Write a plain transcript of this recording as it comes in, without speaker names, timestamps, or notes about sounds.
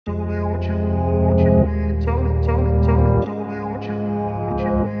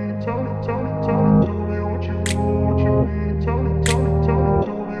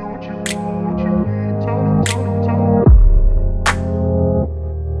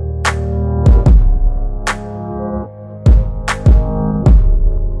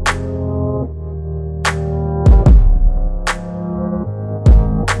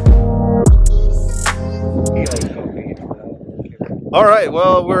right,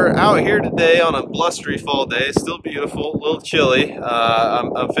 well, we're out here today on a blustery fall day. Still beautiful, a little chilly.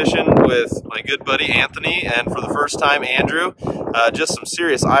 I'm fishing with my good buddy Anthony, and for the first time Andrew. Just some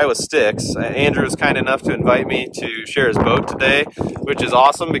serious Iowa sticks. Andrew was kind enough to invite me to share his boat today, which is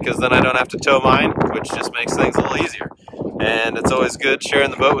awesome because then I don't have to tow mine, which just makes things a little easier. And it's always good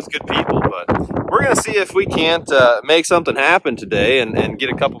sharing the boat with good people. But we're going to see if we can't make something happen today and get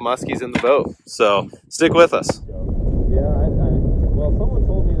a couple muskies in the boat. So stick with us. Yeah, well, someone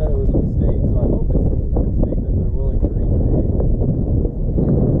told me that it was a mistake, so I hope it's a mistake that they're willing to repay.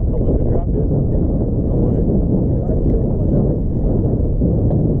 How much the drop is?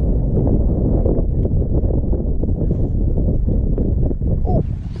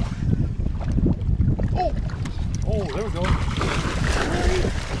 Oh, there we go.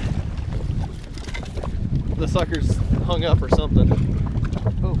 The sucker's hung up or something.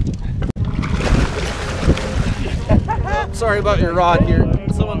 Oh. Sorry about your rod here.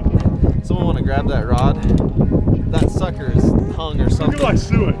 Someone want to grab that rod? That sucker is hung or something. Look at my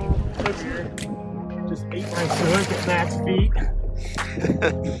suet. Just ate my suet at Matt's feet.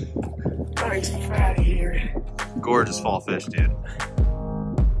 Nice fatty here. Gorgeous fall fish, dude.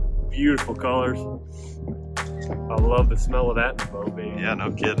 Beautiful colors. I love the smell of that in the boat, baby. Yeah,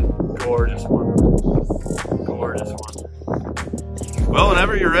 no kidding. Gorgeous one. Gorgeous one. Well,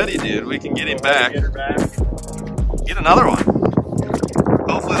 whenever you're ready, dude, we can get him back. Get her back. Get another one.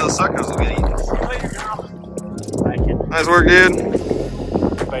 Hopefully those suckers will get eaten. Later, girl. Thank you. Nice work, dude.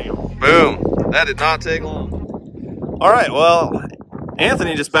 Bam. Boom. That did not take long. All right, well,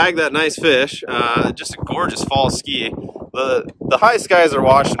 Anthony just bagged that nice fish. Just a gorgeous fall ski. The high skies are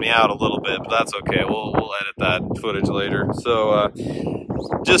washing me out a little bit, but that's okay. We'll edit that footage later. So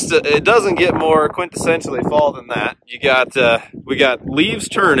it doesn't get more quintessentially fall than that. We got leaves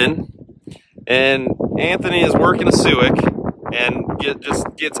turning, and Anthony is working a suic and just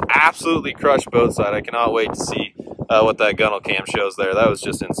gets absolutely crushed both sides. I cannot wait to see what that gunnel cam shows there. That was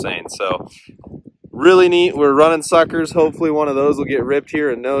just insane. So really neat. We're running suckers. Hopefully one of those will get ripped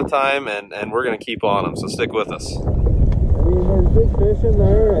here in no time, and we're going to keep on them. So stick with us. I mean, there's big fish in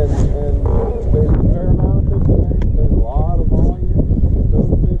there, and there's a fair amount of fish in there. There's a lot of volume.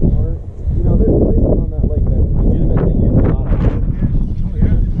 Those fish aren't, you know, there's places on that lake that legitimately use a lot of fish. Oh,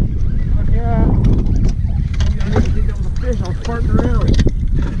 yeah. Fuck yeah. I didn't think that was a fish. I was farting around.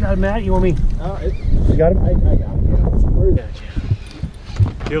 You got him, Matt? You want me? You got him? I got him. Where is that?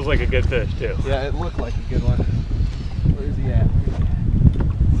 Feels like a good fish, too. Yeah, it looked like a good one. Where is he at?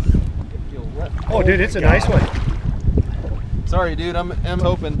 Oh, dude, it's a nice one. Sorry, dude. I'm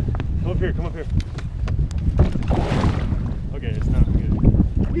hoping. Come up here, come up here. Okay, it's not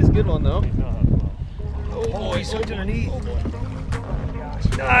good. He's a good one, though. He's not well. Oh, he's hooked underneath. Oh gosh.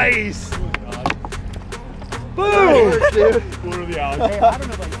 Nice! Boom! Dude. What are the odds? Hey, I don't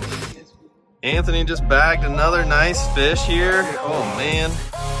know about you. Anthony just bagged another nice fish here. Oh, man.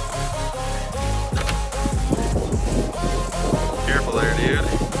 Careful there, dude.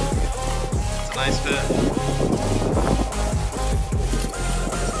 It's a nice fish.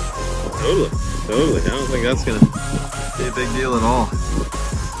 Totally. I don't think that's gonna be a big deal at all.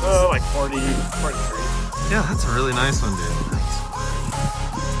 Oh, like 43. Yeah, that's a really nice one, dude.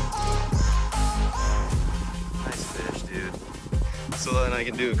 Nice fish, dude. So then I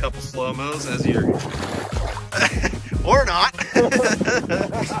can do a couple slow-mos as you're... or not.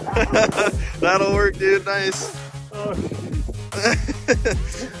 That'll work, dude. Nice. Oh.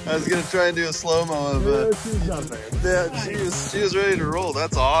 I was gonna try and do a slow-mo of yeah, she was ready to roll.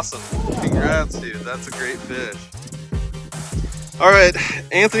 That's awesome. Congrats, dude. That's a great fish. All right,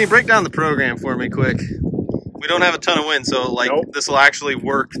 Anthony, break down the program for me quick. We don't have a ton of wind, so like this will actually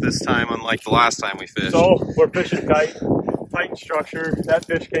work this time, unlike the last time we fished. So we're fishing tight structure. That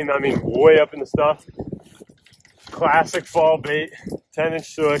fish came, I mean, way up in the stuff. Classic fall bait,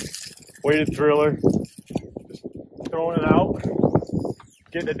 10-inch suic, weighted thriller. Just throwing it out,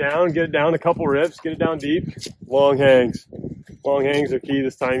 getting it down a couple rips, get it down deep. Long hangs. Long hangs are key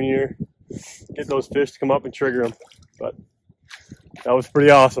this time of year. Get those fish to come up and trigger them. But that was pretty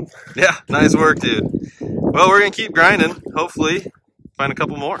awesome. Yeah, nice work, dude. Well, we're gonna keep grinding. Hopefully, find a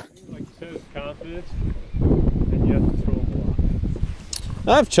couple more. Like you said, it's confidence, and you have to throw them a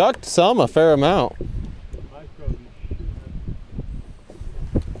lot. I've chucked a fair amount.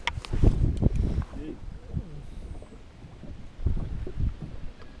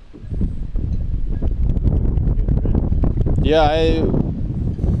 Yeah, I'm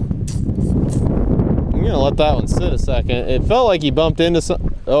gonna let that one sit a second. It felt like he bumped into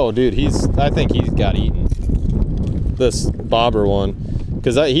some. Oh, dude, I think he's got eaten. This bobber one,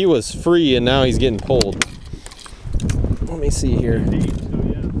 because he was free and now he's getting pulled. Let me see here. Deep, so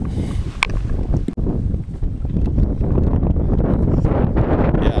yeah.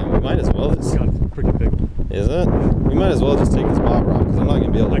 Yeah, we might as well just. God, it's a pretty big one. Is it? We might as well just take this bob rod because I'm not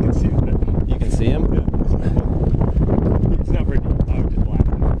gonna be able to. I can see the fish. You can see him? Yeah. It's not very deep. I would just blast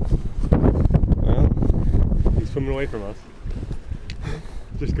him. Well, He's swimming away from us.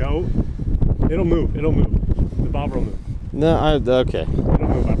 Just go. It'll move. It'll move. The bobber will move. no, okay. It'll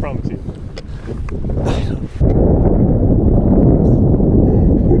move. I promise you.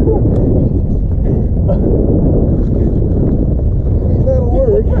 That'll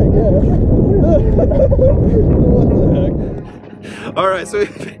work, I guess. What the heck? All right, so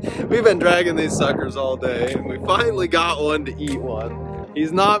we've been dragging these suckers all day, and we finally got one to eat one.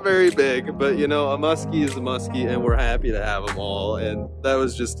 He's not very big, but you know, a muskie is a muskie, and we're happy to have them all. And that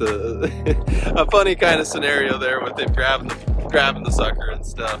was just a a funny kind of scenario there with him grabbing the sucker and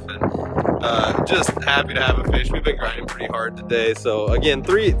stuff, and just happy to have a fish. We've been grinding pretty hard today, so again,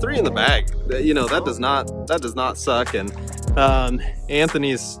 three in the bag. You know, that does not suck. And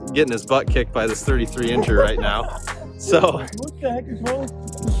Anthony's getting his butt kicked by this 33-incher right now. So What the heck is wrong with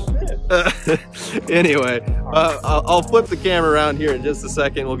this? anyway, I'll flip the camera around here in just a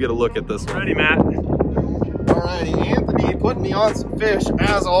second. We'll get a look at this one. Ready, Matt? Alrighty, Anthony putting me on some fish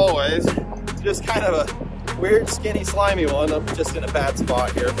as always. Just kind of a weird, skinny, slimy one. I'm just in a bad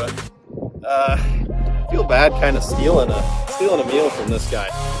spot here, but feel bad kind of stealing a meal from this guy.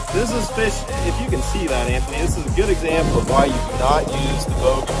 This is fish. If you can see that, Anthony, this is a good example of why you do not use the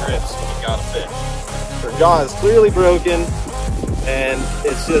boga grips when you got a fish. Her jaw is clearly broken, and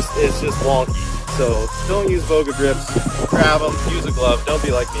it's just wonky. So don't use boga grips. Grab them. Use a glove. Don't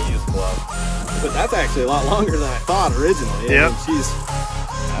be like me. Use a glove. But that's actually a lot longer than I thought originally. Yep. I mean, she's,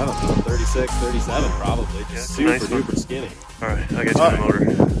 I don't know, 36, 37 probably. Just super nice one. duper skinny. All right, I'll get you the motor. I'll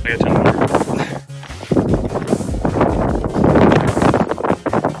get you the motor.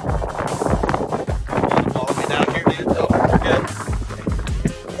 Follow me down here, dude. Oh, we're good.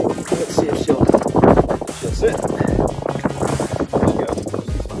 Let's see if she'll sit. There you go.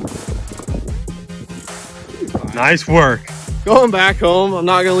 Nice work. Going back home. I'm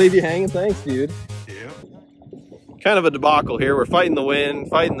not gonna leave you hanging. Thanks, dude. Yeah. Kind of a debacle here. We're fighting the wind,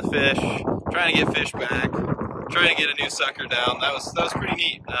 fighting the fish, trying to get fish back, trying to get a new sucker down. That was pretty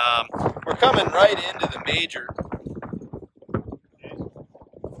neat. We're coming right into the major.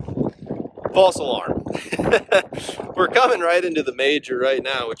 False alarm. We're coming right into the major right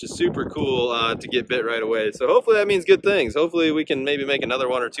now, which is super cool to get bit right away. So hopefully that means good things. Hopefully we can maybe make another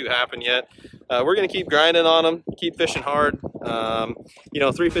one or two happen yet. We're gonna keep grinding on them, keep fishing hard. You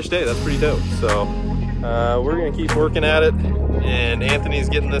know, 3 fish a day, that's pretty dope. So we're gonna keep working at it. And Anthony's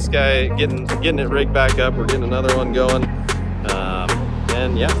getting this guy, getting it rigged back up. We're getting another one going.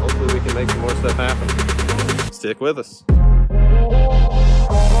 And yeah, hopefully we can make some more stuff happen. Stick with us.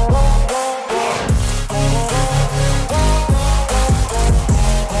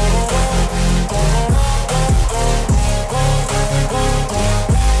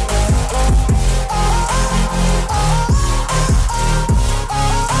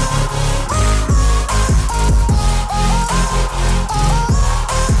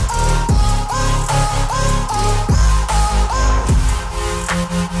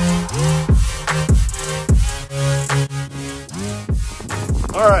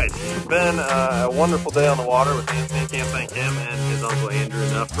 All right, it's been a wonderful day on the water with Anthony. Can't thank him and his uncle Andrew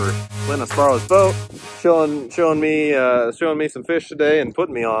enough for letting us borrow his boat, showing me some fish today and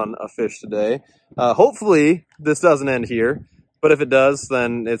putting me on a fish today. Hopefully this doesn't end here, but if it does,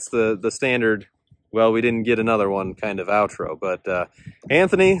 then it's the standard, well, we didn't get another one kind of outro. But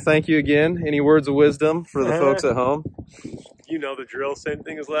Anthony, thank you again. Any words of wisdom for the folks at home? You know the drill, same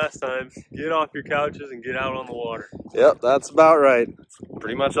thing as last time. Get off your couches and get out on the water. Yep, that's about right.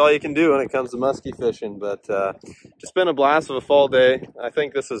 Pretty much all you can do when it comes to muskie fishing, but it's been a blast of a fall day. I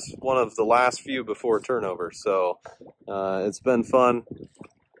think this is one of the last few before turnover, so it's been fun.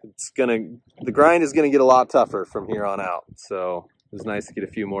 The grind is gonna get a lot tougher from here on out, so it was nice to get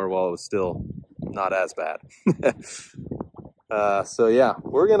a few more while it was still not as bad. So yeah,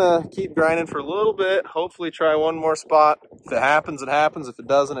 we're gonna keep grinding for a little bit, hopefully try one more spot. If it happens, it happens. If it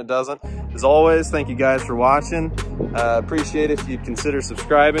doesn't, it doesn't. As always, thank you guys for watching. Appreciate it if you'd consider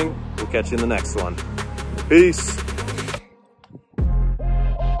subscribing. We'll catch you in the next one. Peace.